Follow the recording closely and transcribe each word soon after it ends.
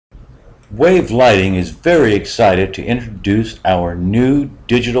Wave Lighting is very excited to introduce our new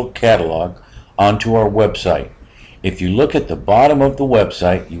digital catalog onto our website. If you look at the bottom of the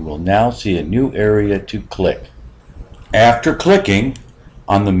website, you will now see a new area to click. After clicking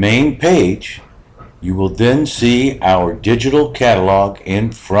on the main page, you will then see our digital catalog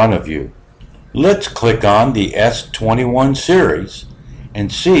in front of you. Let's click on the S21 series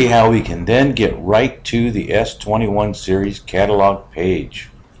and see how we can then get right to the S21 series catalog page.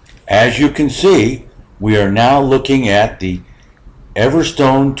 As you can see, we are now looking at the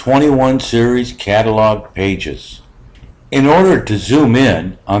Everstone 21 series catalog pages. In order to zoom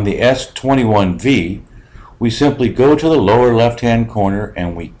in on the S21V, we simply go to the lower left hand corner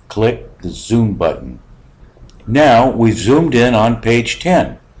and we click the zoom button. Now we've zoomed in on page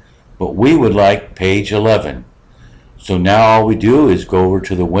 10, but we would like page 11. So now all we do is go over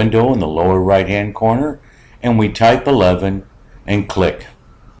to the window in the lower right hand corner and we type 11 and click.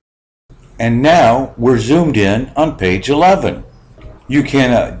 And now we're zoomed in on page 11. You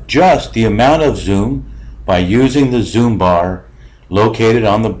can adjust the amount of zoom by using the zoom bar located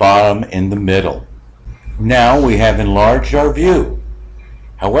on the bottom in the middle. Now we have enlarged our view.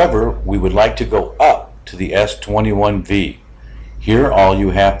 However, we would like to go up to the S21V. Here all you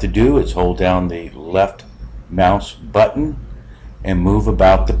have to do is hold down the left mouse button and move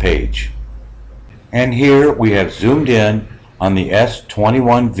about the page. And here we have zoomed in on the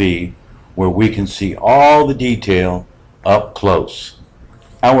S21V, where we can see all the detail up close.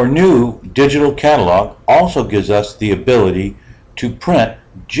 Our new digital catalog also gives us the ability to print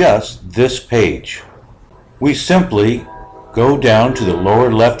just this page. We simply go down to the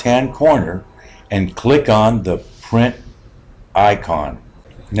lower left hand corner and click on the print icon.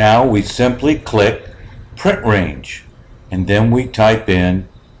 Now we simply click print range and then we type in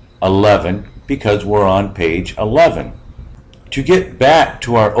 11 because we're on page 11. To get back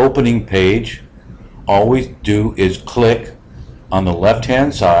to our opening page, all we do is click on the left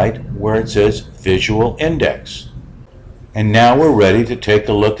hand side where it says Visual Index. And now we're ready to take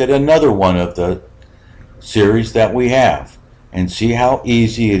a look at another one of the series that we have and see how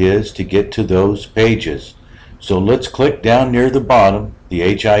easy it is to get to those pages. So let's click down near the bottom, the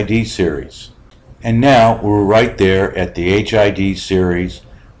HID series. And now we're right there at the HID series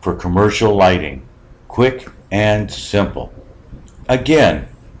for commercial lighting. Quick and simple. Again,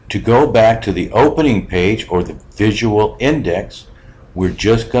 to go back to the opening page or the visual index, we're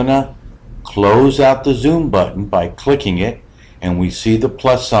just gonna close out the zoom button by clicking it, and we see the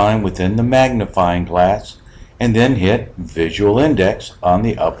plus sign within the magnifying glass, and then hit visual index on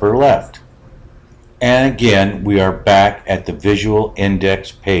the upper left. And again, we are back at the visual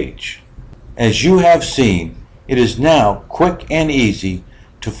index page. As you have seen, it is now quick and easy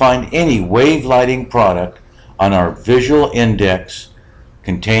to find any wave lighting product on our visual index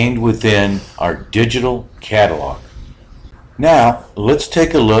contained within our digital catalog. Now let's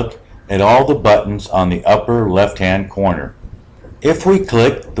take a look at all the buttons on the upper left hand corner. If we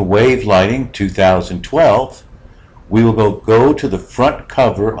click the Wave Lighting 2012, we will go to the front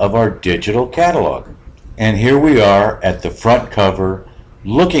cover of our digital catalog. And here we are at the front cover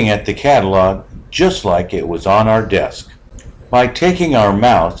looking at the catalog just like it was on our desk. By taking our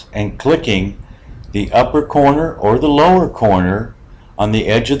mouse and clicking the upper corner or the lower corner on the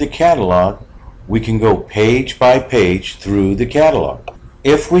edge of the catalog, we can go page by page through the catalog.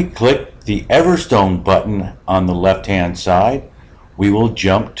 If we click the Everstone button on the left hand side, we will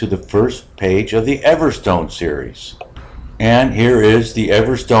jump to the first page of the Everstone series. And here is the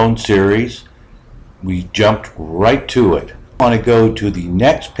Everstone series. We jumped right to it. If we want to go to the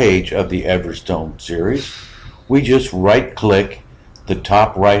next page of the Everstone series, we just right click the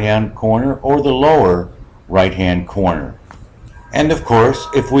top right hand corner or the lower right hand corner. And of course,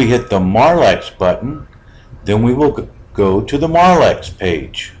 if we hit the Marlex button, then we will go to the Marlex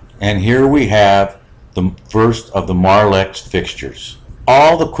page. And here we have the first of the Marlex fixtures.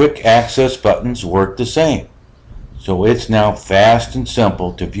 All the quick access buttons work the same. So it's now fast and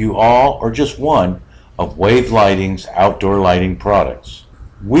simple to view all or just one of Wave Lighting's outdoor lighting products.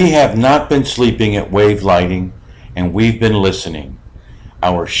 We have not been sleeping at Wave Lighting, and we've been listening.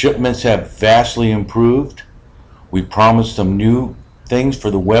 Our shipments have vastly improved. We promised some new things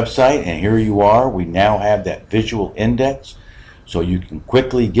for the website, and here you are. We now have that visual index, so you can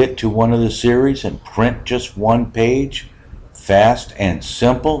quickly get to one of the series and print just one page, fast and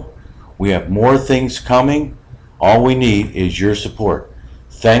simple. We have more things coming. All we need is your support.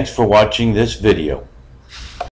 Thanks for watching this video.